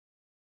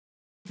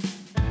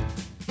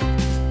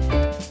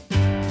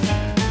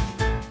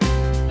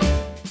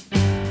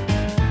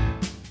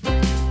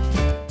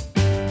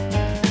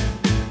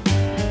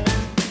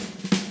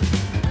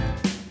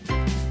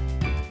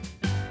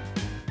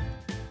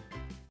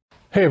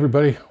Hey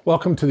everybody,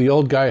 welcome to the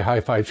Old Guy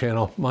Hi-Fi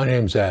channel. My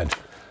name's Ed.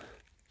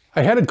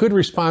 I had a good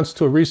response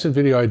to a recent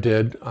video I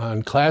did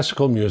on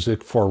classical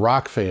music for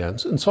rock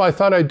fans, and so I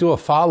thought I'd do a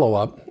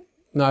follow-up,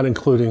 not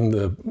including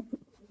the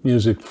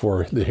music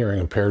for the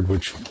hearing impaired,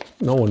 which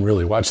no one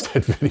really watched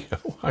that video,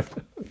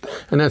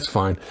 and that's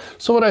fine.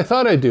 So what I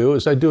thought I'd do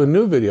is I'd do a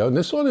new video, and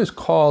this one is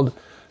called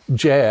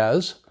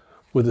Jazz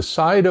with a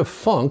Side of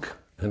Funk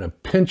and a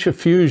Pinch of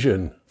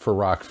Fusion for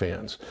rock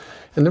fans.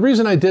 And the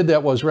reason I did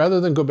that was rather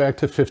than go back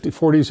to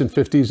 40s and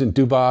 50s and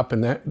doo-bop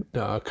and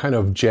that kind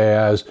of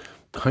jazz,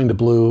 kind of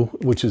blue,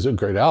 which is a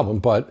great album,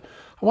 but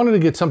I wanted to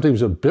get something that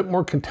was a bit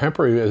more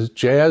contemporary as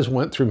jazz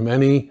went through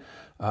many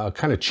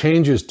kind of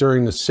changes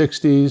during the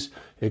 60s.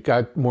 It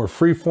got more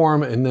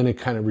freeform and then it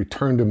kind of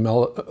returned to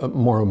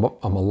more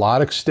a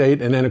melodic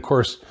state. And then of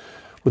course,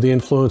 with the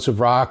influence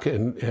of rock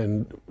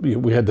and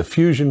we had the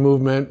fusion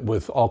movement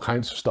with all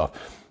kinds of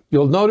stuff.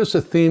 You'll notice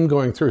a theme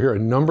going through here. A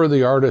number of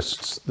the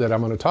artists that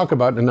I'm going to talk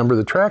about, and a number of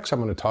the tracks I'm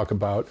going to talk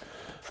about,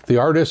 the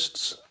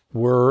artists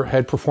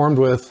had performed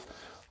with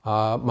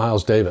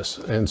Miles Davis.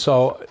 And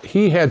so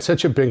he had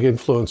such a big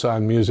influence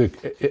on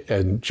music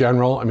in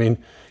general. I mean,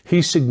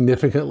 he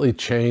significantly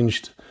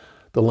changed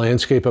the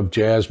landscape of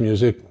jazz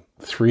music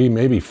 3,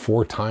 maybe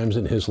 4 times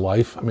in his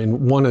life. I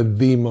mean, one of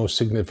the most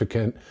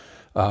significant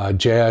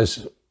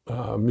jazz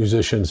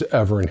musicians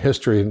ever in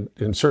history,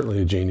 and certainly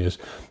a genius.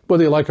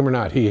 Whether you like him or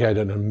not, he had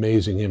an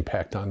amazing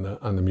impact on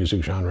the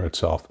music genre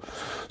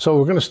itself. So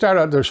we're going to start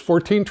out, there's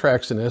 14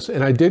 tracks in this,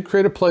 and I did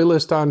create a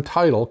playlist on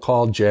Tidal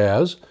called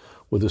Jazz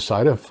with a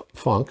Side of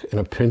Funk and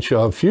a Pinch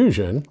of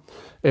Fusion,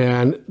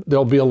 and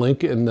there'll be a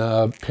link in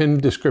the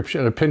pinned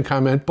description, a pinned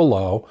comment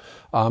below,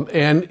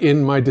 and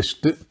in my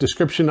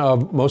description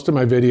of most of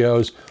my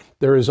videos,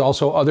 there is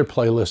also other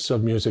playlists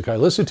of music I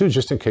listen to,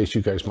 just in case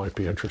you guys might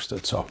be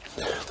interested. So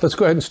let's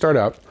go ahead and start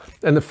out.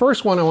 And the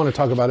first one I want to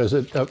talk about is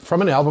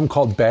from an album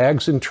called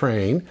Bags and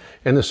Train.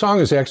 And the song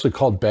is actually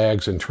called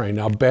Bags and Train.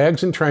 Now,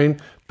 Bags and Train,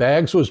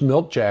 Bags was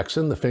Milt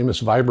Jackson, the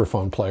famous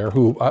vibraphone player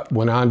who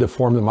went on to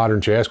form the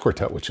Modern Jazz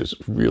Quartet, which is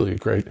really a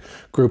great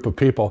group of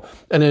people.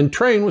 And then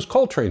Train was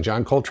Coltrane,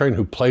 John Coltrane,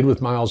 who played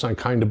with Miles on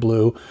Kinda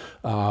Blue,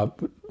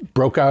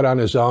 broke out on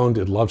his own,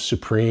 did Love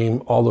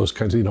Supreme, all those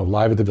kinds of,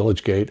 Live at the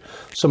Village Gate,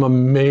 some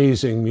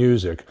amazing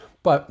music.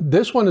 But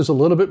this one is a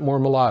little bit more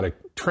melodic.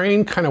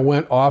 Train kind of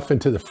went off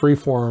into the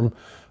freeform,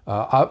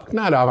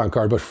 not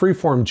avant-garde, but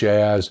freeform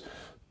jazz.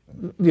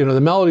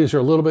 The melodies are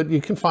a little bit,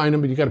 you can find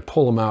them, but you got to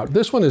pull them out.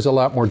 This one is a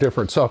lot more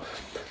different. So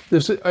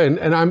this,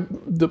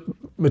 the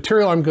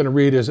material I'm going to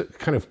read is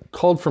kind of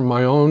culled from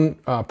my own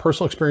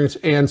personal experience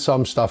and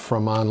some stuff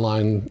from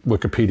online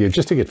Wikipedia,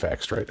 just to get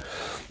facts straight.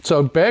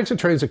 So Bags and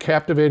Train is a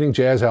captivating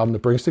jazz album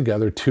that brings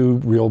together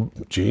 2 real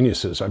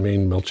geniuses. I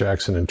mean, Milt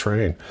Jackson and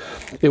Train.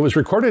 It was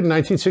recorded in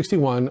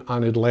 1961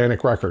 on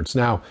Atlantic Records.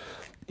 Now,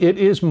 it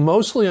is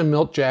mostly a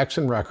Milt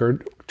Jackson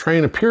record.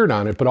 Train appeared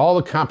on it, but all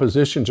the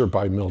compositions are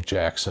by Milt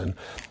Jackson.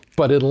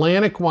 But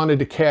Atlantic wanted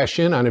to cash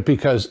in on it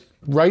because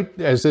right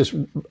as this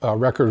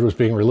record was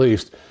being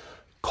released,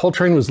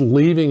 Coltrane was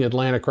leaving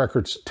Atlantic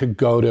Records to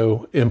go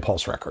to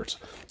Impulse Records.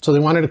 So they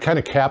wanted to kind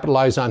of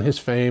capitalize on his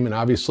fame and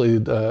obviously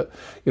the,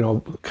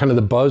 kind of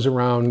the buzz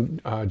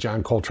around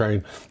John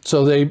Coltrane.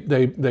 So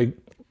they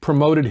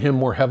promoted him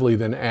more heavily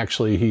than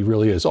actually he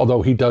really is,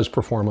 although he does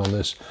perform on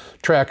this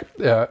track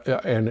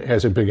and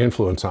has a big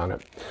influence on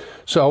it.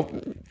 So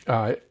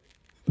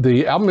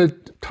the album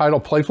title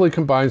playfully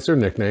combines their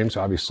nicknames,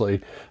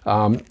 obviously.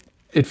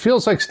 It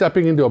feels like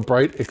stepping into a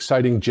bright,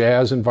 exciting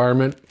jazz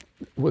environment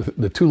with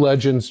the 2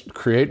 legends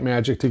create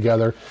magic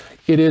together.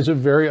 It is a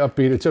very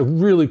upbeat, it's a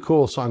really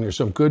cool song. There's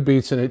some good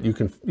beats in it.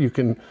 You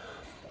can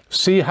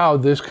see how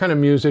this kind of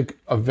music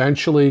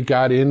eventually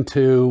got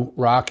into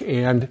rock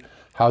and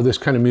how this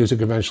kind of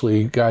music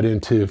eventually got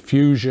into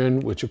fusion,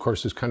 which of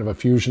course is kind of a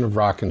fusion of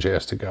rock and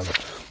jazz together.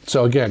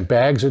 So again,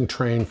 Bags and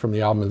Train from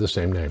the album of the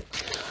same name.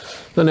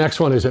 The next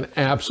one is an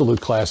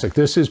absolute classic.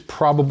 This is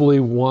probably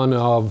one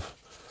of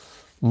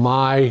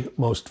my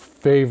most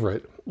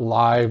favorite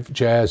live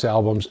jazz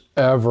albums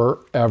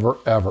ever, ever,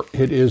 ever.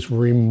 It is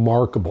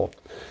remarkable.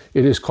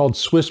 It is called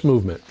Swiss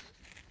Movement.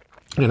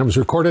 And it was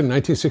recorded in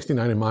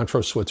 1969 in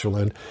Montreux,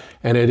 Switzerland.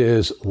 And it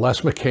is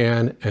Les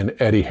McCann and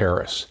Eddie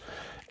Harris.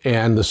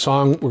 And the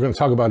song we're going to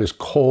talk about is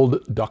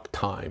Cold Duck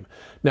Time.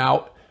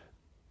 Now,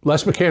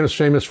 Les McCann is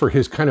famous for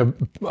his kind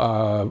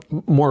of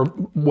more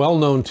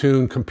well-known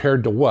tune,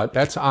 Compared to What.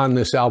 That's on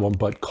this album,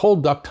 but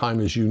Cold Duck Time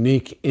is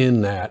unique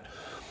in that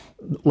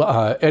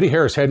Eddie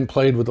Harris hadn't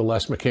played with the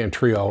Les McCann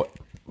trio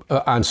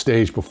on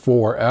stage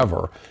before,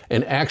 ever.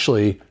 And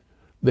actually,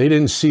 they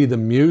didn't see the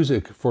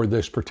music for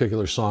this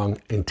particular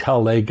song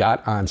until they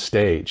got on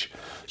stage.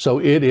 So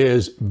it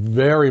is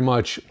very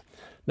much,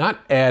 not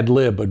ad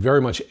lib, but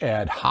very much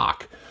ad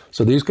hoc.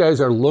 So these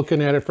guys are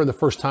looking at it for the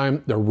first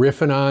time. They're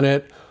riffing on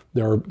it.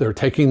 They're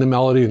taking the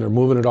melody and they're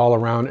moving it all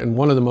around. And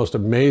one of the most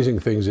amazing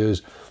things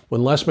is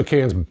when Les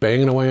McCann's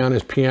banging away on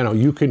his piano,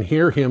 you can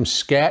hear him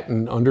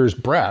scatting under his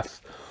breath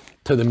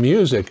to the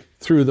music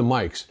through the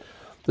mics.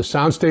 The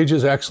soundstage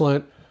is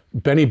excellent.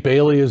 Benny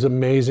Bailey is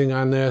amazing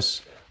on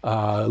this.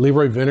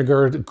 Leroy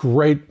Vinegar,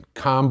 great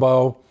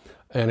combo.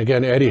 And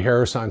again, Eddie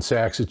Harris on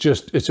sax.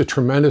 It's a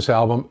tremendous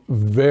album.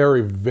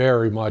 Very,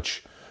 very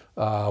much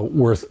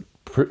worth,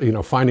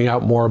 finding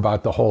out more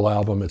about the whole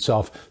album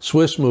itself.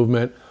 Swiss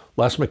Movement,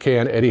 Les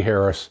McCann, Eddie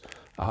Harris,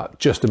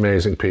 just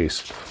amazing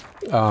piece.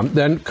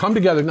 Then Come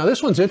Together. Now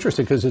this one's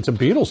interesting because it's a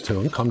Beatles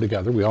tune, Come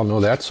Together. We all know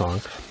that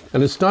song.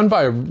 And it's done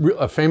by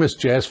a famous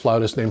jazz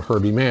flautist named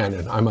Herbie Mann.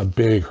 And I'm a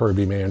big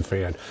Herbie Mann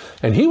fan.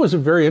 And he was a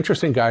very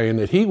interesting guy in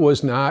that he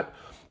was not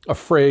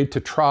afraid to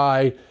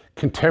try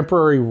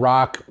contemporary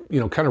rock,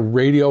 kind of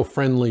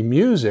radio-friendly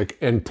music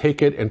and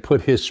take it and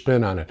put his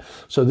spin on it.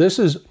 So this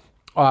is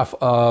off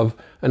of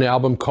an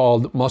album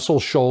called Muscle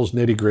Shoals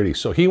Nitty Gritty.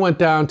 So he went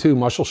down to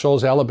Muscle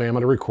Shoals, Alabama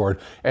to record,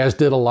 as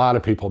did a lot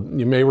of people.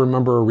 You may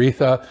remember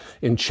Aretha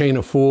in Chain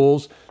of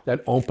Fools,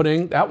 that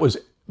opening, that was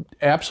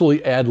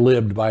absolutely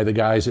ad-libbed by the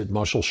guys at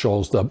Muscle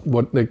Shoals,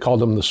 what they called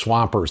them the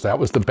Swampers. That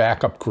was the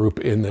backup group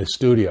in the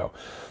studio.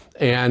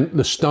 And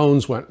the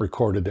Stones went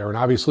recorded there. And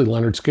obviously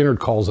Leonard Skinner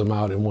calls them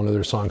out in one of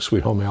their songs,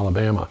 Sweet Home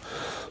Alabama.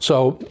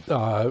 So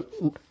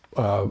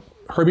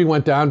Herbie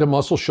went down to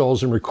Muscle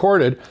Shoals and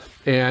recorded,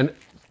 and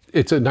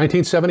it's a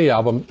 1970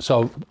 album.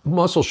 So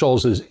Muscle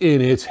Shoals is in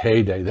its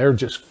heyday. They're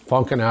just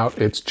funking out.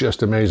 It's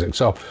just amazing.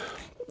 So,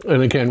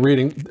 and again,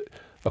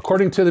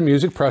 according to the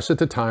music press at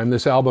the time,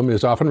 this album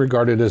is often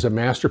regarded as a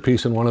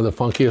masterpiece and one of the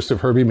funkiest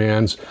of Herbie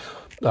Mann's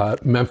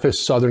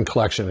Memphis Southern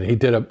collection. And he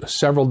did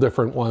several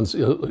different ones.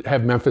 He'll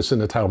have Memphis in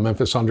the title.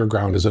 Memphis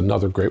Underground is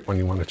another great one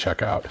you want to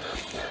check out.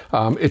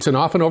 It's an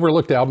often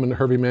overlooked album in the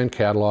Herbie Mann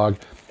catalog.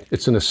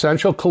 It's an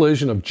essential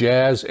collision of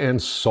jazz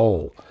and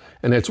soul.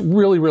 And it's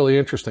really, really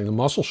interesting. The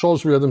Muscle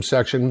Shoals rhythm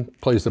section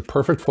plays the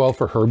perfect foil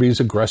for Herbie's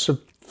aggressive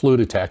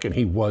flute attack, and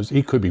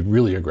he could be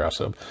really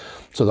aggressive.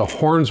 So the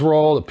horns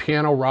roll, the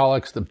piano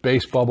rollicks, the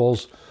bass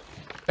bubbles,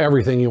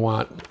 everything you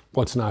want.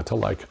 What's not to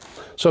like?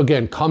 So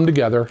again, Come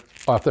Together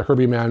off the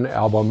Herbie Mann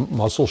album,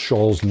 Muscle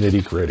Shoals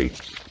Nitty Gritty.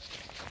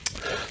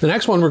 The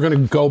next one, we're going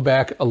to go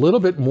back a little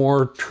bit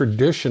more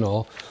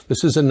traditional. This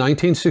is a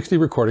 1960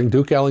 recording,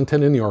 Duke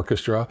Ellington and the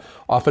orchestra,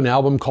 off an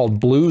album called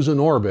Blues in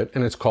Orbit,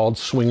 and it's called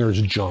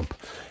Swingers Jump.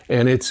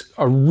 And it's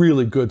a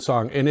really good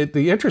song. And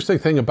the interesting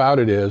thing about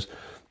it is,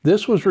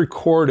 this was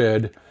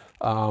recorded,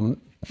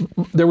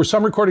 there were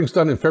some recordings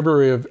done in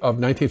February of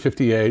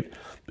 1958.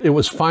 It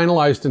was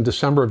finalized in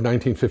December of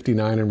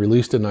 1959 and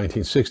released in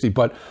 1960.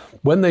 But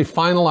when they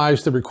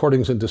finalized the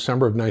recordings in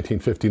December of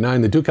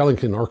 1959, the Duke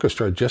Ellington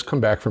Orchestra had just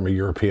come back from a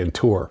European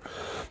tour.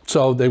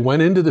 So they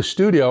went into the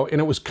studio, and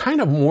it was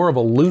kind of more of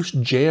a loose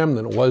jam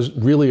than it was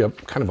really a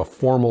kind of a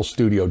formal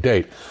studio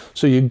date.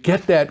 So you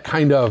get that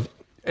kind of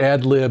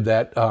ad-lib,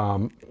 that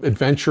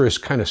adventurous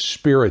kind of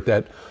spirit,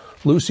 that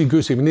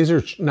loosey-goosey. I mean, these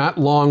are not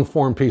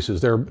long-form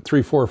pieces. They're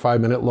 3, 4,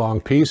 5 minute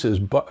long pieces,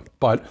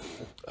 but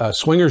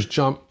Swingers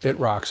Jump, it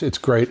rocks. It's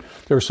great.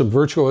 There are some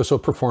virtuoso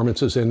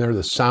performances in there.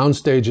 The sound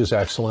stage is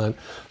excellent.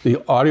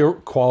 The audio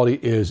quality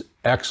is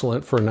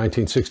excellent for a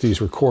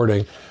 1960s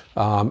recording.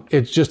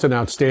 It's just an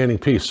outstanding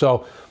piece.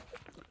 So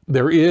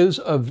there is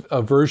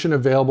a version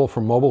available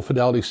from Mobile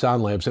Fidelity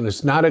Sound Labs, and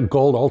it's not a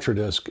gold ultra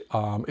disc.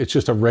 It's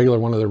just a regular,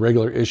 one of the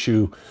regular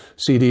issue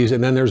CDs.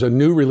 And then there's a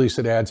new release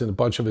that adds in a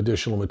bunch of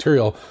additional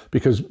material,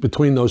 because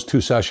between those two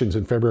sessions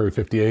in February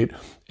 58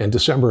 and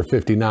December of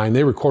 59,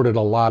 they recorded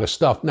a lot of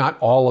stuff. Not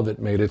all of it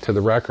made it to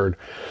the record.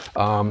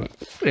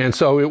 And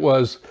so it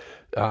was,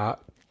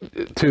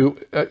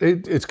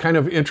 it's kind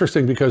of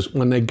interesting, because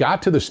when they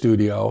got to the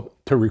studio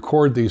to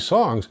record these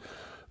songs,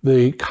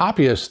 the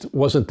copyist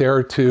wasn't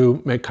there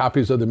to make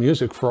copies of the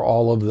music for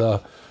all of the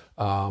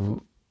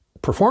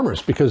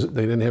performers, because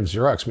they didn't have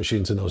Xerox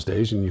machines in those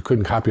days, and you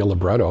couldn't copy a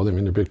libretto. I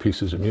mean, they're big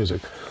pieces of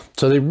music.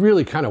 So they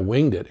really kind of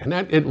winged it, and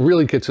it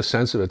really gets a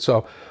sense of it.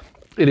 So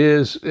it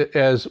is,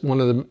 as one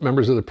of the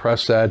members of the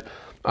press said,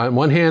 on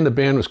one hand, the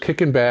band was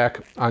kicking back.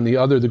 On the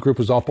other, the group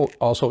was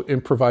also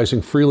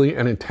improvising freely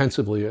and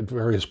intensively at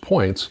various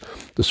points.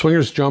 The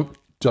Swingers Jump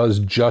does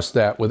just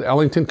that, with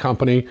Ellington and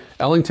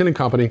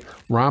Company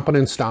romping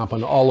and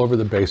stomping all over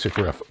the basic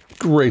riff.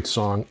 Great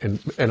song, and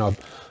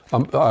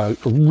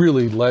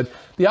really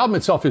the album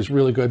itself is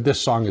really good.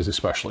 This song is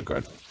especially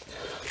good.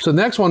 So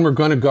next one, we're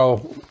going to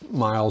go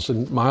Miles,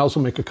 and Miles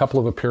will make a couple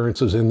of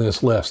appearances in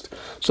this list.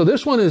 So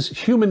this one is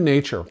Human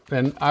Nature,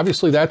 and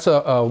obviously that's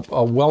a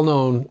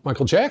well-known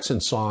Michael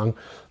Jackson song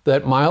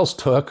that Miles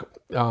took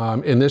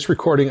in this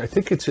recording. I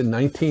think it's in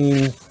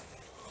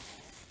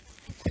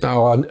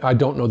I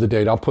don't know the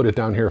date. I'll put it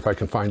down here if I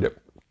can find it.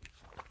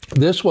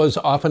 This was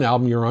off an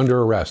album, You're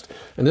Under Arrest.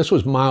 And this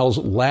was Miles'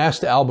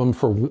 last album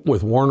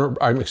with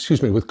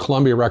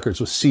Columbia Records,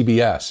 with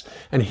CBS.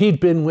 And he'd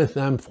been with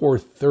them for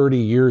 30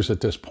 years at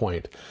this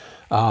point.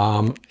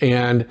 And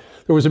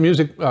there was a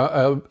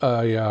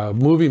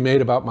movie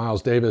made about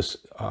Miles Davis'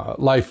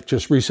 life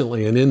just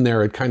recently. And in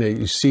there,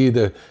 you see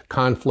the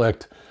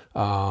conflict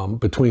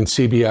between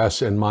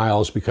CBS and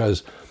Miles,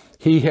 because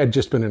He had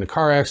just been in a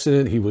car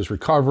accident. He was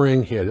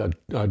recovering. He had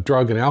a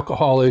drug and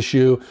alcohol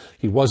issue.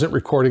 He wasn't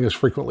recording as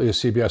frequently as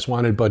CBS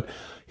wanted, but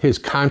his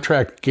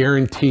contract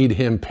guaranteed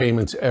him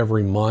payments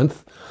every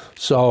month.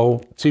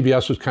 So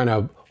CBS was kind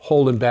of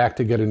holding back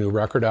to get a new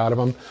record out of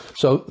him.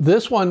 So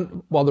this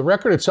one, while the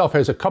record itself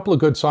has a couple of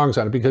good songs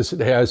on it, because it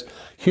has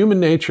Human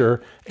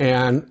Nature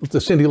and the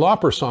Cyndi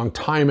Lauper song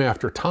Time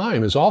After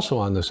Time is also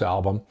on this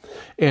album.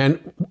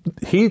 And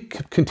he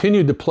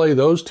continued to play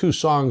those two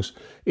songs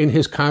in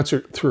his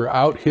concert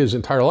throughout his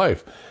entire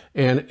life.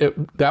 And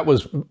that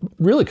was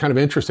really kind of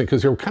interesting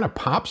because they were kind of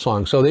pop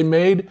songs. So they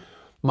made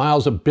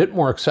Miles a bit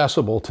more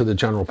accessible to the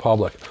general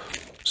public.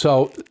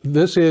 So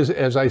this is,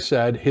 as I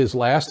said, his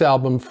last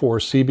album for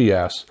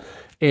CBS.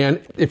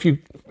 And if you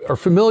are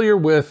familiar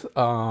with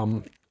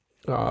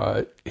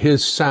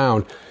his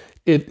sound,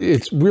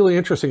 it's really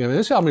interesting. And in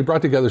this album, he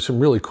brought together some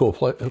really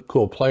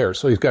cool players.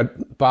 So he's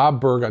got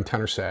Bob Berg on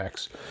tenor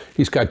sax.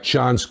 He's got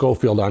John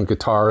Scofield on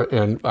guitar.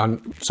 And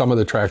on some of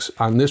the tracks,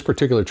 on this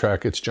particular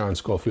track, it's John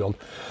Scofield.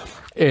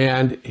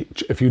 And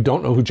if you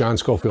don't know who John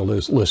Scofield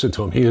is, listen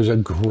to him. He is a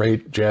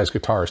great jazz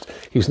guitarist.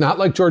 He's not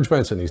like George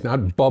Benson. He's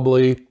not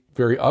bubbly,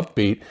 very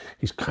upbeat.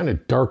 He's kind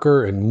of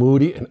darker and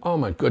moody, and oh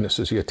my goodness,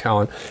 is he a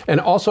talent. And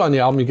also on the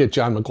album, you get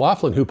John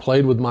McLaughlin, who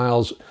played with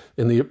Miles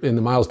in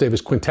the Miles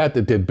Davis Quintet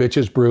that did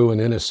Bitches Brew and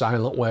In a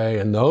Silent Way,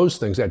 and those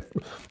things, that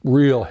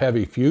real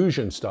heavy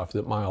fusion stuff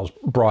that Miles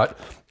brought,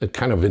 that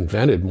kind of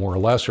invented more or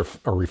less, or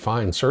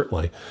refined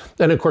certainly.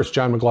 Then of course,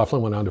 John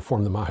McLaughlin went on to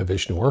form the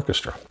Mahavishnu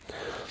Orchestra.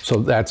 So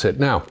that's it.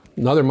 Now,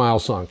 another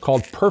Miles song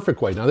called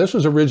Perfect Way. Now, this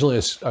was originally a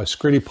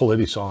Scritti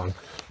Politti song,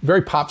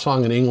 very pop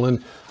song in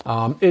England.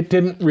 It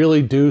didn't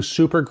really do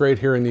super great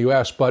here in the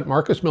US, but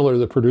Marcus Miller,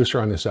 the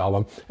producer on this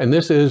album, and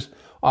this is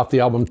off the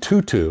album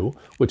Tutu,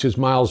 which is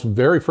Miles'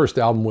 very first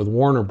album with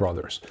Warner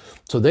Brothers.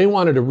 So they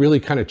wanted to really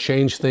kind of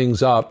change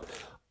things up.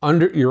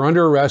 You're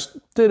Under Arrest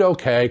did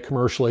okay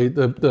commercially.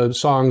 The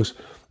songs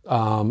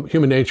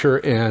Human Nature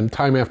and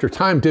Time After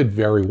Time did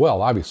very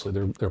well. Obviously,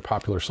 they're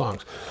popular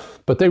songs.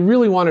 But they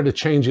really wanted to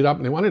change it up,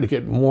 and they wanted to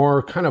get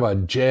more kind of a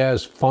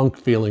jazz funk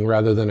feeling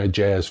rather than a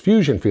jazz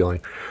fusion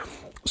feeling.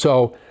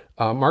 So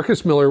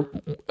Marcus Miller,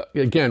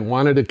 again,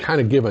 wanted to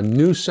kind of give a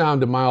new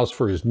sound to Miles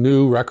for his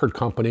new record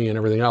company and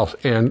everything else.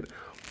 And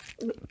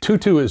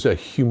Tutu is a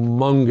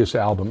humongous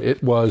album.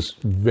 It was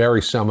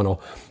very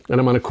seminal. And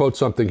I'm going to quote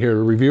something here.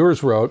 The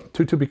reviewers wrote,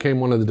 Tutu became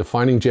one of the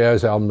defining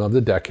jazz albums of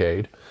the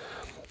decade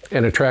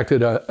and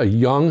attracted a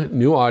young,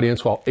 new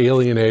audience while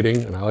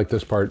alienating, and I like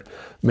this part,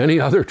 many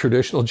other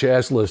traditional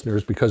jazz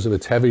listeners because of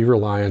its heavy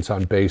reliance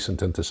on bass and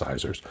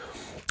synthesizers.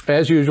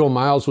 As usual,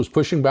 Miles was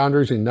pushing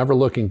boundaries and never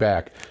looking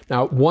back.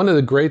 Now, one of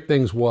the great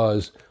things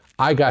was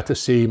I got to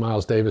see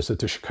Miles Davis at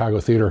the Chicago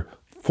Theater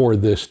for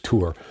this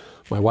tour.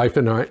 My wife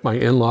and my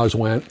in-laws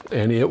went,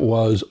 and it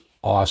was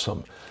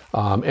awesome.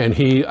 And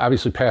he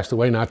obviously passed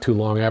away not too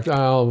long after,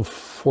 4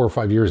 or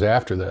 5 years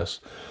after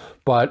this.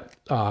 But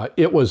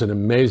it was an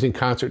amazing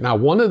concert. Now,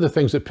 one of the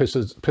things that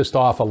pissed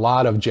off a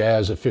lot of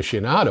jazz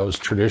aficionados,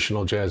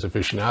 traditional jazz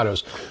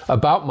aficionados,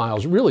 about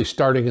Miles, really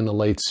starting in the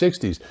late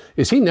 60s,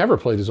 is he never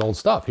played his old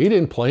stuff. He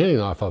didn't play anything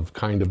off of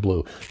Kind of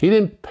Blue. He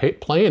didn't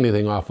play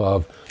anything off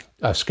of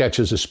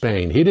Sketches of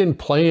Spain. He didn't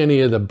play any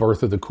of the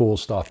Birth of the Cool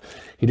stuff.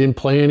 He didn't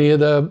play any of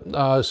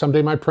the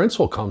Someday My Prince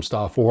Will Come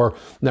stuff, or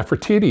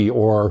Nefertiti,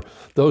 or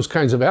those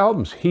kinds of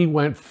albums. He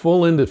went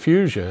full into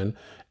fusion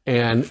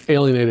and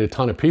alienated a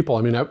ton of people.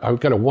 I mean, I've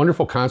got a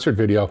wonderful concert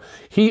video.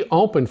 He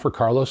opened for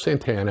Carlos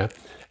Santana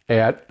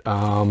at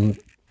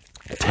Tanglewood,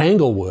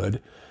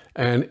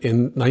 and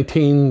in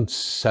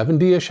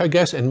 1970-ish, I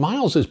guess, and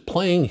Miles is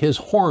playing his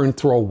horn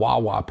through a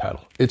wah-wah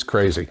pedal. It's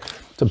crazy.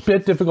 It's a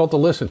bit difficult to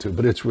listen to,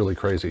 but it's really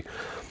crazy.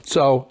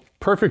 So,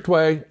 Perfect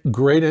Way,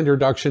 great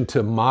introduction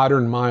to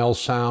modern Miles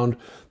sound,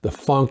 the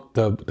funk,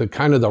 the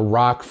kind of the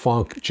rock,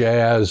 funk,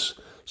 jazz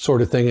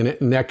sort of thing,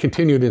 and that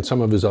continued in some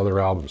of his other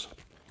albums.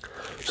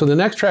 So the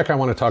next track I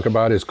want to talk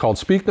about is called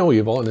Speak No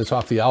Evil, and it's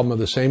off the album of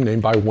the same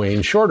name by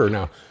Wayne Shorter.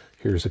 Now,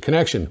 here's the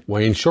connection.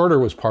 Wayne Shorter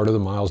was part of the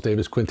Miles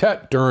Davis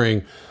Quintet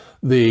during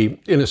the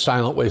In a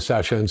Silent Way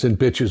sessions and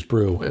Bitches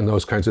Brew and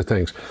those kinds of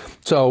things.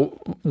 So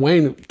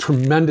Wayne,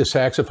 tremendous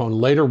saxophone,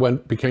 later was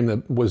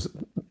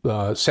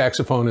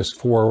saxophonist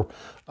for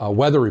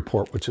Weather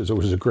Report, which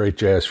was a great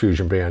jazz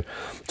fusion band.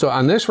 So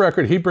on this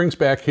record, he brings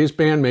back his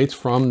bandmates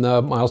from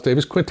the Miles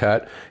Davis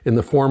Quintet in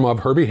the form of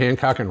Herbie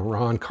Hancock and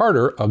Ron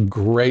Carter, a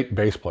great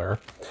bass player.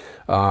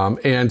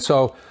 And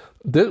so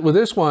with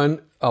this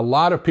one, a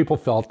lot of people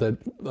felt that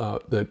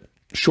that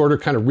Shorter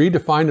kind of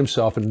redefined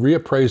himself and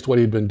reappraised what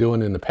he'd been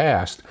doing in the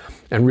past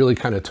and really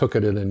kind of took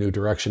it in a new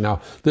direction.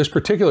 Now, this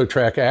particular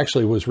track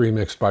actually was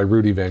remixed by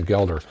Rudy Van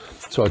Gelder,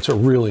 so it's a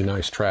really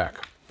nice track.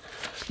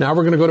 Now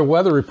we're going to go to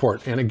Weather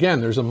Report, and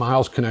again, there's a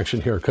Miles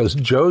connection here because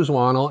Joe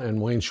Zwannell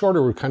and Wayne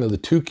Shorter were kind of the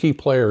two key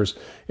players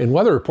in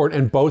Weather Report,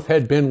 and both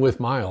had been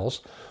with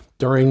Miles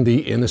during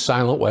the In a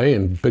Silent Way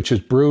and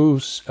Bitches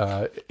Brews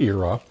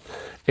era,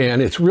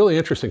 and it's really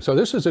interesting. So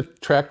this is a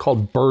track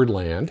called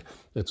Birdland.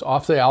 It's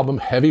off the album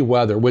Heavy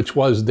Weather, which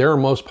was their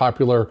most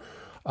popular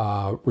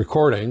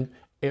recording,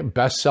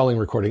 best-selling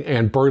recording,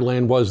 and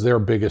Birdland was their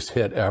biggest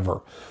hit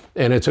ever.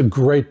 And it's a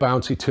great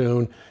bouncy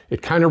tune.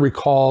 It kind of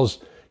recalls,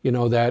 you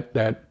know,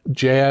 that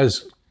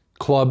jazz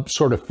club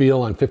sort of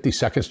feel on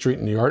 52nd Street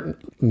in New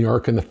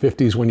York in the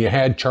 50s when you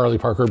had Charlie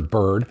Parker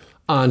Bird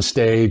on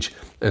stage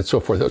and so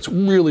forth. It's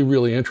really,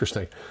 really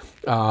interesting.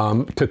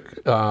 It's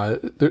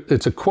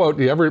a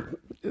quote,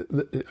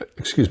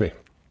 excuse me.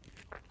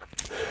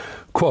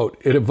 Quote,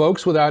 "It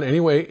evokes without any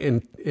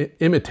way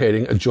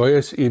imitating a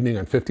joyous evening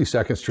on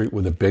 52nd Street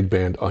with a big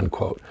band,"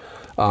 unquote.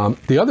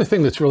 The other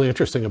thing that's really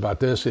interesting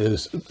about this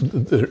is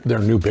their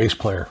new bass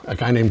player, a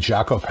guy named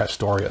Jaco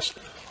Pastorius.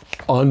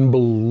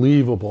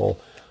 Unbelievable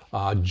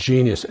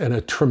genius, and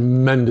a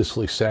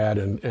tremendously sad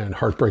and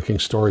heartbreaking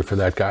story for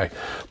that guy.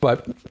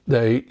 But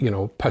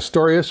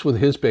Pastorius with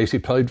his bass, he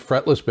played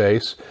fretless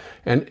bass,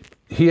 and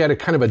he had a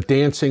kind of a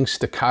dancing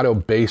staccato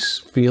bass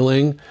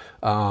feeling.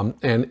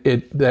 And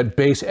that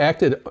bass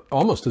acted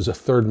almost as a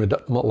third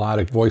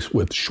melodic voice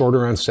with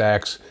shorter on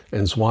sax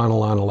and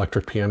Zwanel on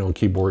electric piano and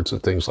keyboards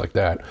and things like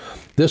that.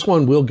 This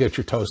one will get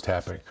your toes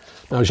tapping.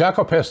 Now,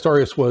 Jaco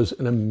Pastorius was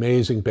an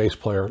amazing bass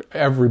player.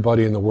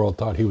 Everybody in the world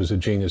thought he was a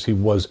genius. He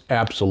was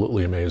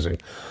absolutely amazing.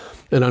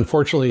 And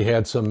unfortunately, he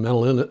had some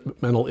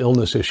mental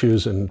illness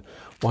issues and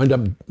wound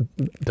up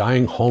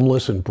dying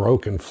homeless and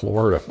broke in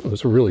Florida. It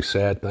was a really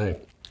sad thing.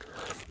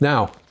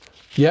 Now,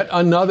 yet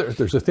another,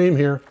 there's a theme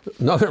here,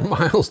 another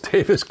Miles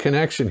Davis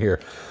connection here.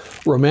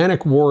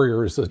 Romantic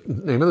Warrior is the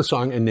name of the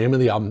song and name of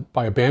the album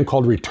by a band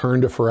called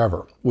Return to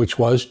Forever, which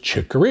was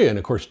Chick Corea. And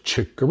of course,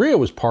 Chick Corea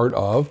was part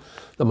of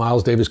the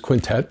Miles Davis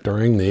Quintet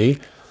during the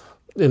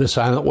In a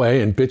Silent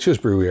Way and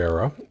Bitches Brew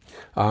era.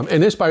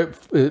 And this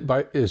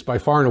is by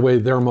far and away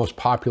their most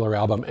popular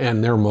album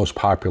and their most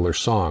popular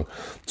song.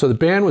 So the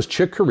band was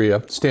Chick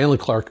Corea, Stanley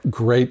Clarke,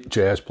 great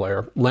jazz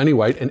player, Lenny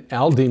White, and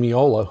Al Di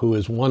Meola, who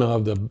is one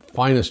of the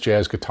finest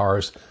jazz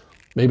guitarists,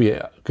 maybe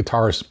a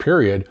guitarist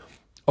period,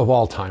 of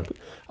all time.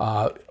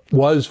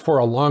 Was for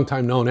a long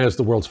time known as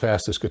the world's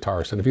fastest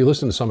guitarist. And if you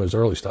listen to some of his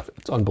early stuff,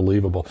 it's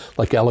unbelievable.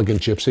 Like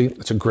Elegant Gypsy,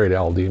 it's a great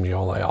Al Di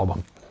Meola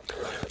album.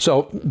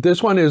 So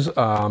this one is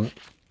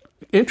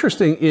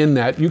interesting in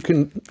that you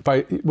can,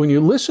 when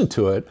you listen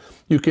to it,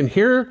 you can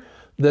hear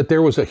that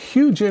there was a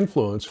huge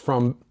influence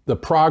from the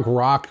prog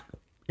rock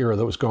era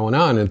that was going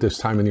on at this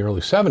time in the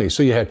early 70s.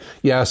 So you had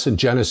Yes and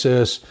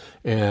Genesis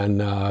and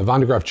Van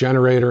de Graaff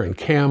Generator and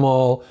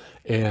Camel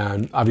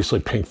and obviously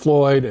Pink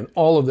Floyd and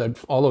all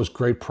those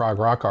great prog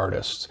rock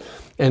artists.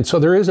 And so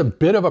there is a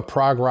bit of a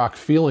prog rock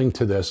feeling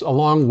to this,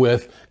 along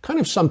with kind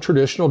of some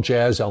traditional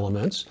jazz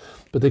elements.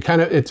 But they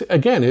kind of,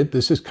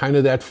 this is kind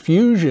of that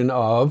fusion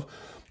of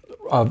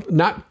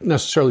not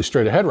necessarily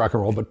straight ahead rock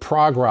and roll, but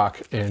prog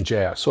rock and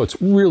jazz. So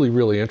it's really,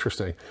 really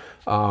interesting.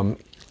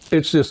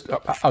 It's just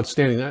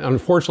outstanding.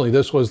 Unfortunately,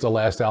 this was the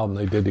last album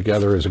they did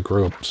together as a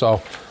group.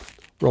 So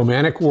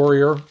Romantic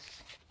Warrior,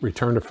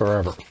 Return to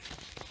Forever.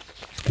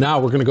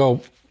 Now we're going to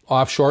go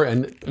offshore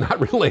and not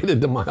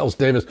related to Miles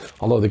Davis,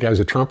 although the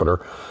guy's a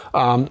trumpeter.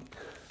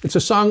 It's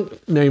a song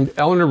named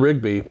Eleanor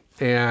Rigby,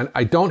 and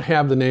I don't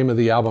have the name of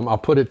the album. I'll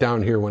put it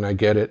down here when I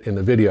get it in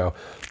the video,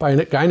 by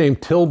a guy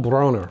named Till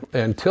Brunner.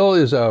 And Till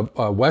is a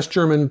West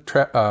German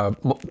trumpeter,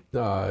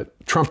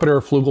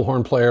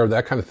 flugelhorn player,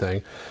 that kind of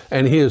thing.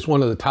 And he is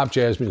one of the top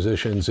jazz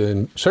musicians,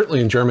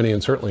 certainly in Germany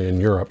and certainly in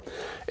Europe.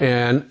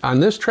 And on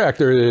this track,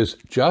 there is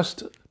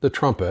just the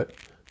trumpet,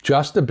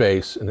 just the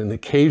bass, and an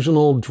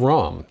occasional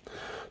drum.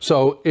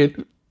 So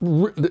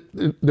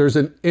there's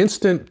an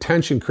instant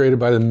tension created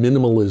by the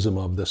minimalism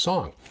of the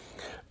song.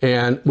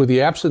 And with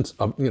the absence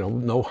of,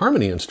 no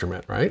harmony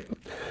instrument, right?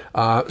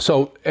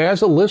 So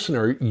as a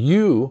listener,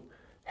 you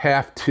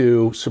have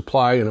to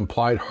supply an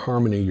implied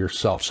harmony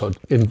yourself. So it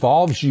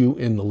involves you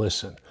in the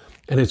listen.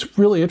 And it's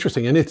really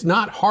interesting. And it's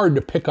not hard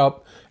to pick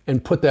up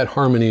and put that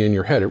harmony in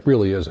your head. It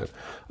really isn't.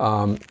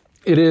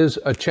 It is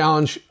a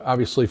challenge,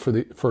 obviously, for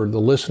the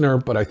listener,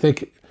 but I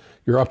think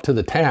you're up to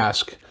the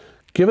task.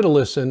 Give it a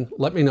listen.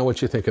 Let me know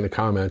what you think in the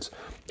comments.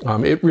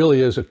 It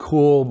really is a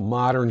cool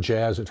modern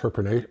jazz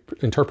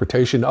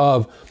interpretation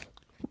of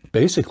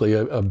basically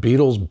a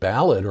Beatles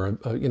ballad, or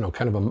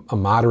kind of a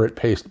moderate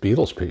paced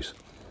Beatles piece.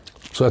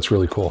 So that's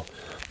really cool.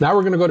 Now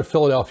we're going to go to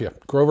Philadelphia.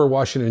 Grover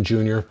Washington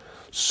Jr.,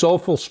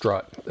 Soulful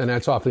Strut, and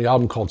that's off the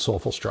album called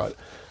Soulful Strut.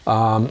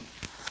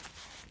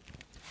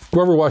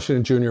 Grover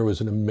Washington Jr.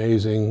 was an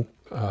amazing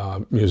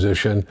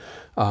musician,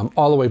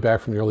 all the way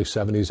back from the early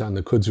 70s on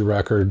the Kudzu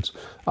records.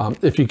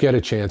 If you get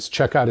a chance,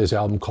 check out his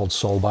album called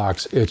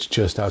Soulbox. It's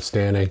just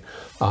outstanding.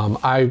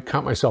 I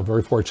count myself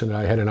very fortunate.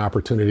 I had an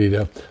opportunity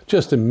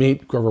to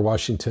meet Grover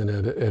Washington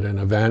at an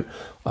event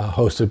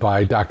hosted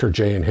by Dr.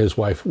 J and his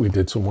wife. We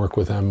did some work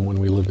with them when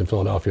we lived in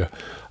Philadelphia.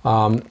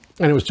 And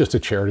it was just a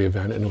charity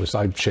event, and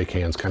I'd shake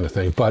hands kind of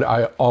thing. But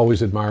I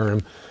always admire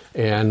him.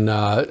 And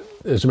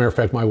as a matter of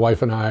fact, my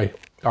wife and I,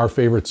 our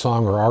favorite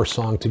song, or our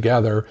song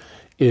together,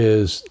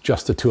 is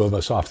Just the Two of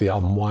Us off the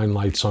album Wine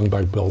Light, sung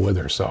by Bill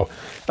Withers. So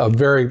I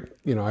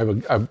have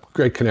a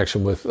great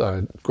connection with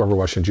Grover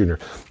Washington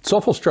Jr.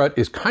 Soulful Strut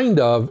is kind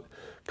of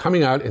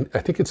coming out in, I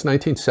think it's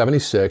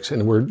 1976,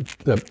 and we're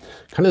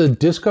kind of the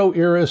disco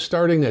era is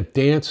starting, that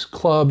dance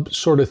club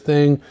sort of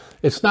thing.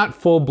 It's not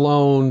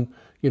full-blown,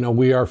 you know,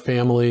 We Are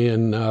Family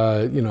and,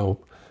 you know,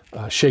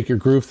 Shake Your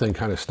Groove thing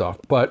kind of stuff,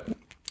 but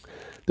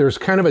there's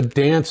kind of a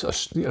dance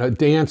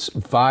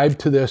vibe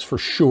to this for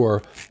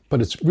sure,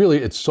 but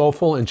it's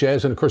soulful and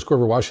jazz. And of course,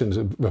 Grover Washington's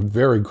a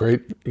very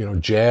great, you know,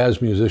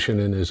 jazz musician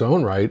in his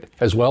own right,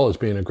 as well as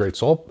being a great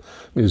soul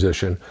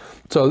musician.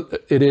 So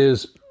it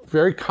is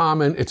very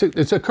common.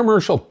 It's a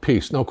commercial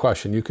piece, no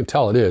question. You can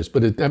tell it is,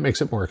 but that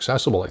makes it more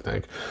accessible, I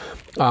think.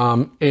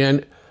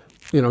 And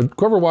you know,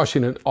 Grover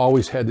Washington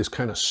always had this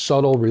kind of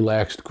subtle,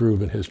 relaxed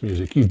groove in his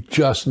music. You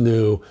just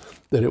knew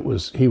that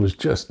he was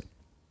just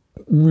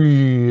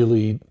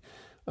really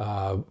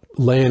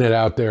laying it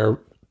out there.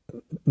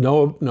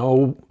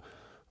 No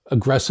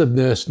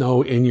aggressiveness,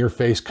 no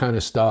in-your-face kind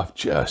of stuff.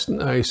 Just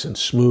nice and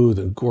smooth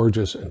and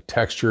gorgeous and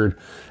textured.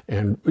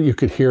 And you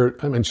could hear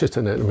it. I mean, it's just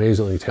an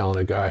amazingly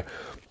talented guy.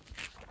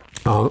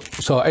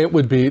 So it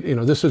would be, you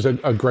know, this is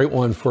a great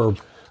one for,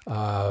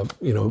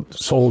 you know,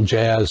 soul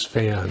jazz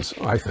fans,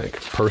 I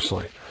think,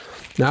 personally.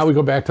 Now we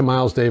go back to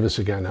Miles Davis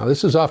again. Now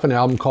this is off an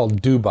album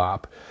called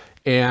Doo-Bop.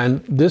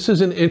 And this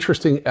is an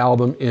interesting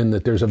album in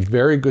that there's a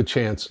very good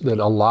chance that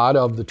a lot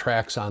of the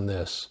tracks on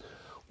this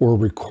were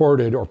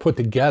recorded or put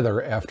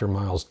together after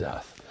Miles'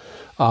 death.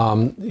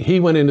 He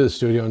went into the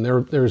studio, and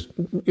there's,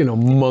 you know,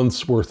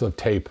 months worth of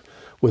tape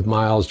with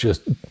Miles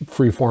just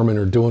freeforming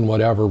or doing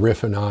whatever,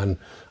 riffing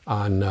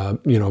on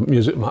you know,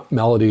 music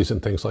melodies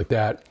and things like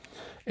that.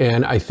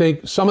 And I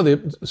think some of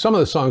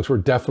the songs were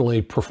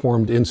definitely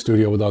performed in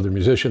studio with other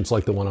musicians,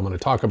 like the one I'm going to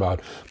talk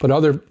about. But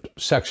other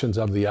sections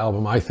of the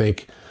album, I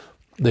think,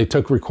 they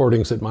took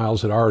recordings that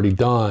Miles had already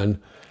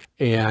done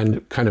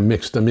and kind of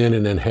mixed them in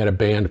and then had a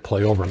band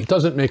play over them. It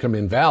doesn't make them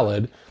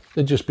invalid.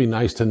 It'd just be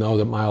nice to know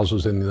that Miles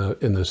was in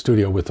the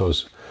studio with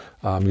those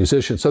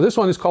musicians. So this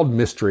one is called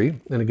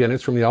Mystery. And again,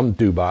 it's from the album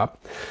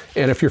Doo-Bop.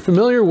 And if you're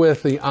familiar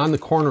with the On the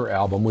Corner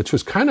album, which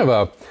was kind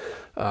of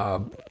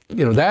a,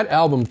 you know, that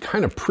album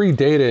kind of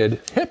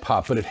predated hip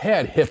hop, but it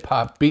had hip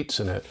hop beats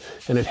in it.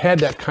 And it had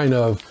that kind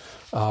of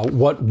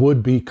what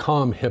would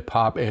become hip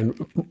hop and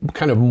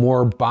kind of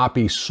more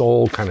boppy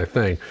soul kind of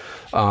thing.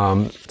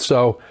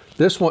 So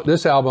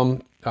this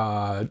album,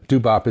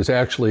 Doo-Bop, is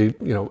actually,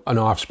 you know, an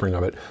offspring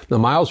of it. Now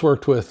Miles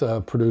worked with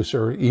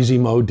producer Easy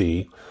Mo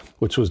D,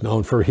 which was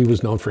known for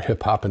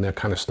hip hop and that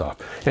kind of stuff.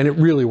 And it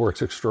really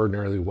works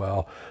extraordinarily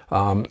well.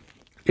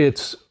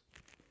 It's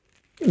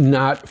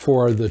not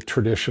for the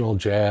traditional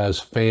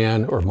jazz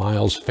fan or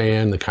Miles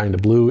fan, the kind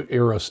of blue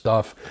era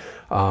stuff.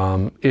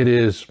 It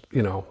is,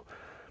 you know,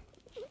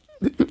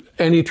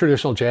 any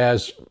traditional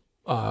jazz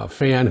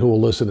fan who will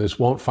listen to this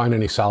won't find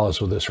any solace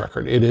with this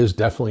record. It is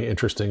definitely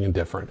interesting and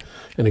different.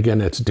 And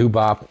again, it's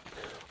Doo-Bop.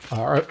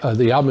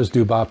 The album is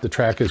Doo-Bop. The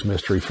track is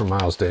Mystery from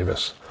Miles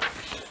Davis.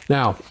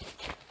 Now,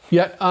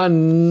 yet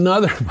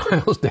another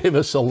Miles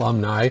Davis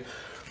alumni,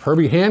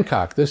 Herbie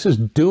Hancock. This is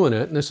Doing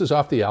It, and this is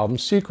off the album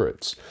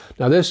Secrets.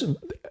 Now this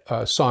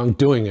song,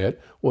 Doing It,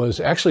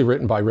 was actually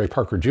written by Ray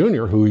Parker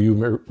Jr., who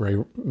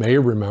you may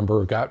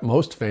remember got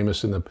most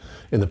famous in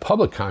the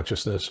public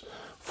consciousness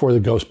for the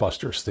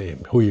Ghostbusters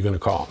theme, Who You Gonna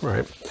Call,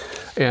 right?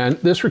 And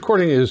this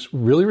recording is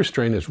really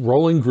restrained. It's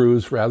rolling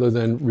grooves rather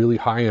than really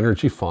high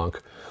energy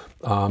funk.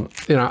 You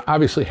know,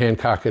 obviously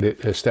Hancock had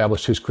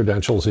established his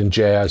credentials in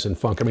jazz and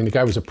funk. I mean, the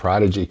guy was a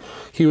prodigy.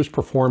 He was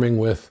performing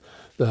with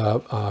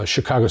the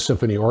Chicago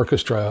Symphony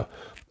Orchestra,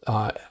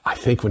 I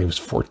think when he was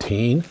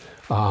 14.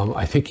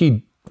 I think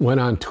he went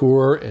on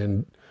tour,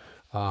 and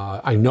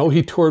I know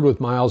he toured with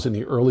Miles in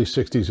the early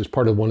 60s as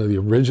part of one of the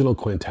original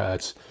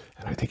quintets.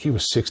 And I think he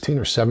was 16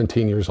 or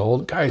 17 years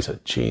old. The guy's a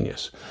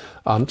genius.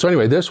 So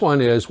anyway, this one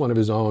is one of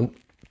his own.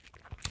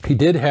 He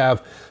did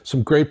have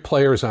some great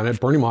players on it.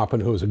 Bernie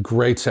Maupin, who was a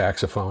great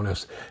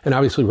saxophonist, and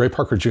obviously Ray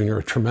Parker Jr.,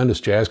 a tremendous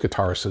jazz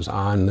guitarist, is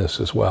on this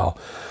as well.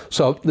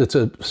 So it's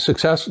a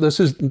success. This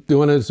is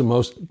Doing It is the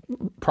most,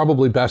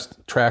 probably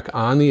best track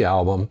on the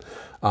album.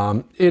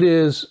 It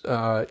is,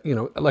 you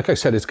know, like I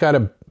said, it's got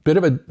a bit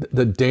of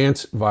the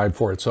dance vibe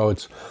for it. So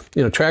it's,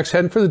 you know, tracks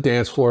heading for the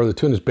dance floor. The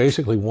tune is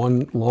basically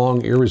one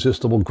long,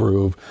 irresistible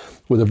groove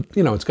with a,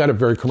 you know, it's got a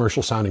very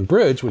commercial sounding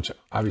bridge, which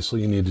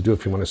obviously you need to do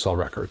if you want to sell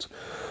records.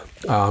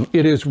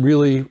 It is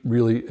really,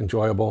 really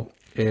enjoyable,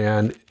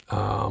 and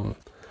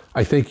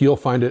I think you'll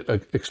find it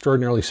an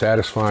extraordinarily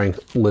satisfying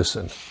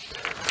listen.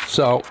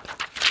 So,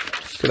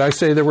 did I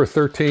say there were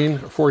 13 or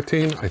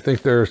 14? I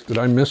think did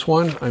I miss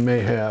one? I may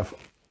have.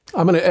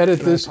 I'm going to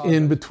edit this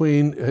in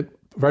between,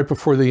 right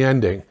before the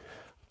ending.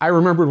 I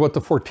remembered what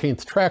the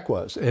 14th track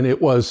was, and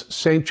it was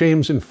St.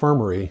 James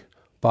Infirmary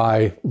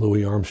by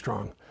Louis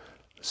Armstrong,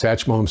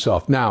 Satchmo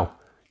himself. Now,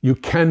 you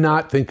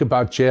cannot think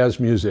about jazz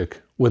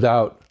music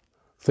without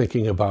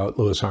thinking about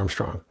Louis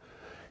Armstrong.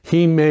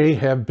 He may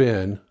have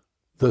been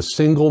the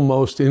single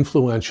most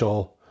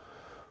influential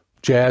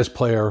jazz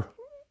player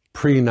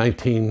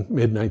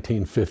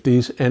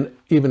mid-1950s, and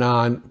even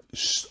on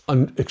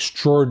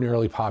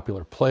extraordinarily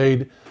popular.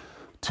 Played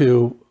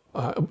to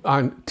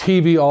on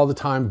TV all the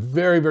time,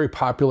 very, very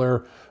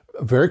popular,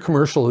 very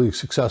commercially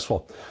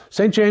successful.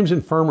 St. James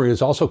Infirmary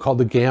is also called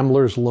The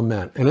Gambler's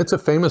Lament, and it's a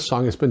famous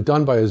song. It's been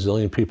done by a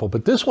zillion people,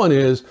 but this one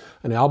is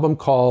an album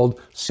called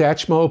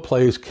Satchmo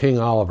Plays King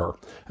Oliver,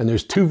 and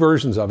there's two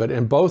versions of it,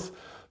 and both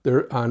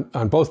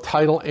on both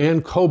Tidal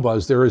and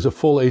Qobuz, there is a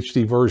full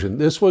HD version.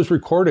 This was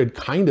recorded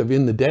kind of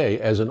in the day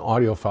as an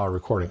audiophile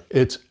recording.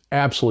 It's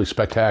absolutely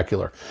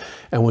spectacular.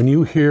 And when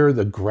you hear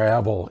the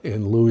gravel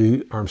in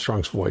Louis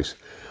Armstrong's voice,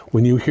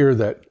 when you hear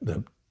that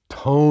the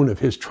tone of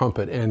his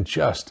trumpet and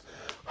just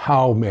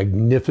how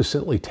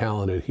magnificently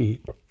talented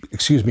he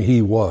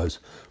was,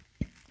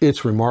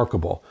 it's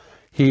remarkable.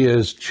 He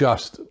is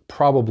just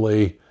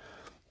probably,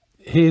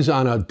 he's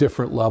on a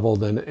different level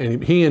than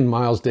any, he and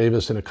Miles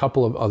Davis and a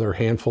couple of other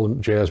handful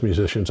of jazz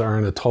musicians are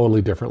on a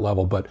totally different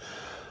level, but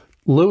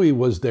Louis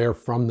was there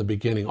from the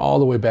beginning, all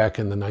the way back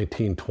in the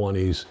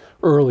 1920s,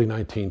 early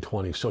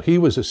 1920s. So he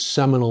was a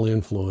seminal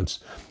influence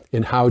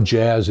in how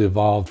jazz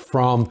evolved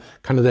from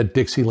kind of that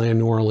Dixieland,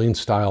 New Orleans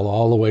style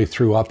all the way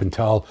through up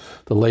until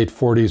the late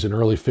 40s and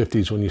early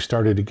 50s when you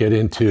started to get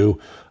into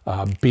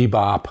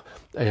bebop.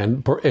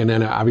 And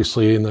then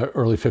obviously in the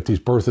early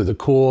 50s, Birth of the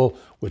Cool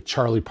with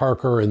Charlie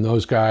Parker and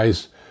those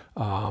guys.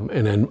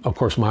 And then of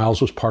course, Miles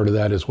was part of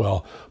that as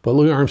well. But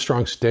Louis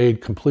Armstrong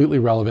stayed completely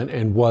relevant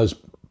and was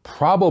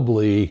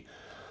probably,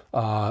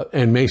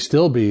 and may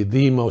still be,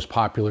 the most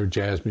popular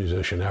jazz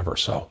musician ever.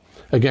 So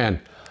again,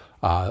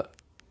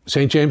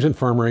 St. James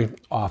Infirmary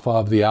off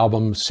of the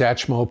album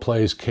Satchmo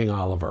Plays King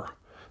Oliver.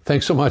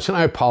 Thanks so much, and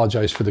I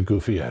apologize for the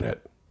goofy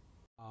edit.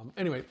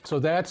 Anyway, so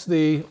that's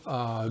the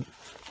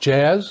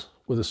jazz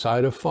with a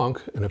side of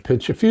funk and a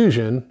pinch of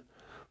fusion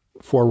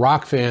for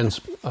rock fans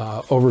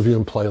overview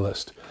and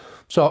playlist.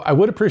 So I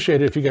would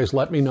appreciate it if you guys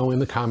let me know in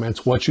the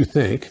comments what you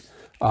think.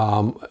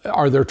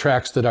 Are there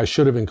tracks that I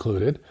should have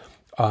included?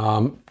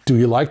 Do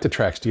you like the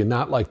tracks? Do you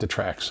not like the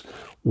tracks?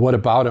 What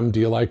about them do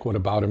you like? What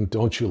about them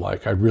don't you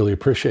like? I'd really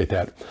appreciate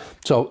that.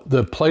 So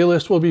the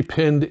playlist will be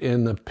pinned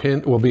in the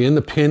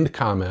pinned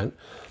comment,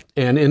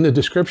 and in the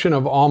description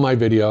of all my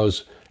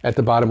videos at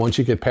the bottom, once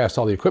you get past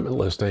all the equipment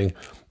listing,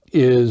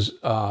 is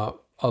a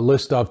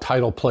list of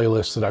title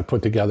playlists that I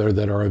put together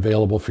that are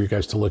available for you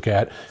guys to look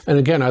at. And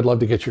again, I'd love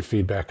to get your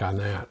feedback on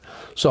that.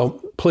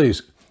 So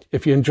please,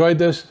 if you enjoyed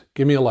this,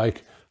 give me a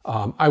like.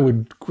 I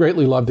would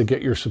greatly love to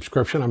get your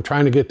subscription. I'm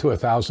trying to get to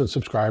 1,000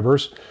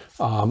 subscribers,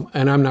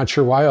 and I'm not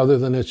sure why, other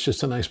than it's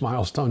just a nice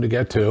milestone to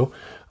get to.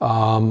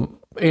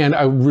 And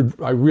I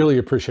really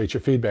appreciate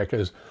your feedback,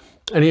 as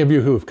any of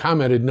you who have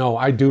commented know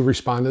I do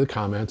respond to the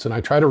comments, and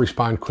I try to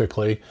respond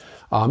quickly.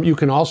 You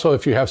can also,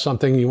 if you have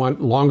something you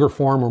want longer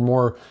form or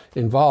more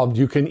involved,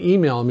 you can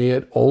email me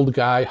at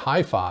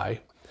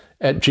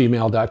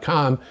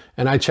oldguyhifi@gmail.com,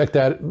 and I check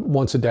that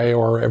once a day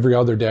or every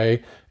other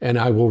day, and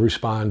I will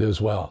respond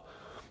as well.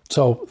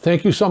 So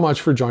thank you so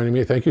much for joining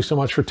me. Thank you so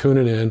much for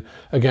tuning in.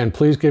 Again,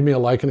 please give me a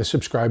like and a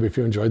subscribe if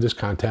you enjoyed this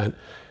content.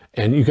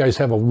 And you guys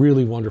have a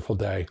really wonderful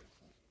day.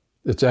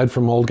 It's Ed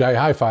from Old Guy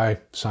Hi-Fi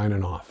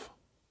signing off.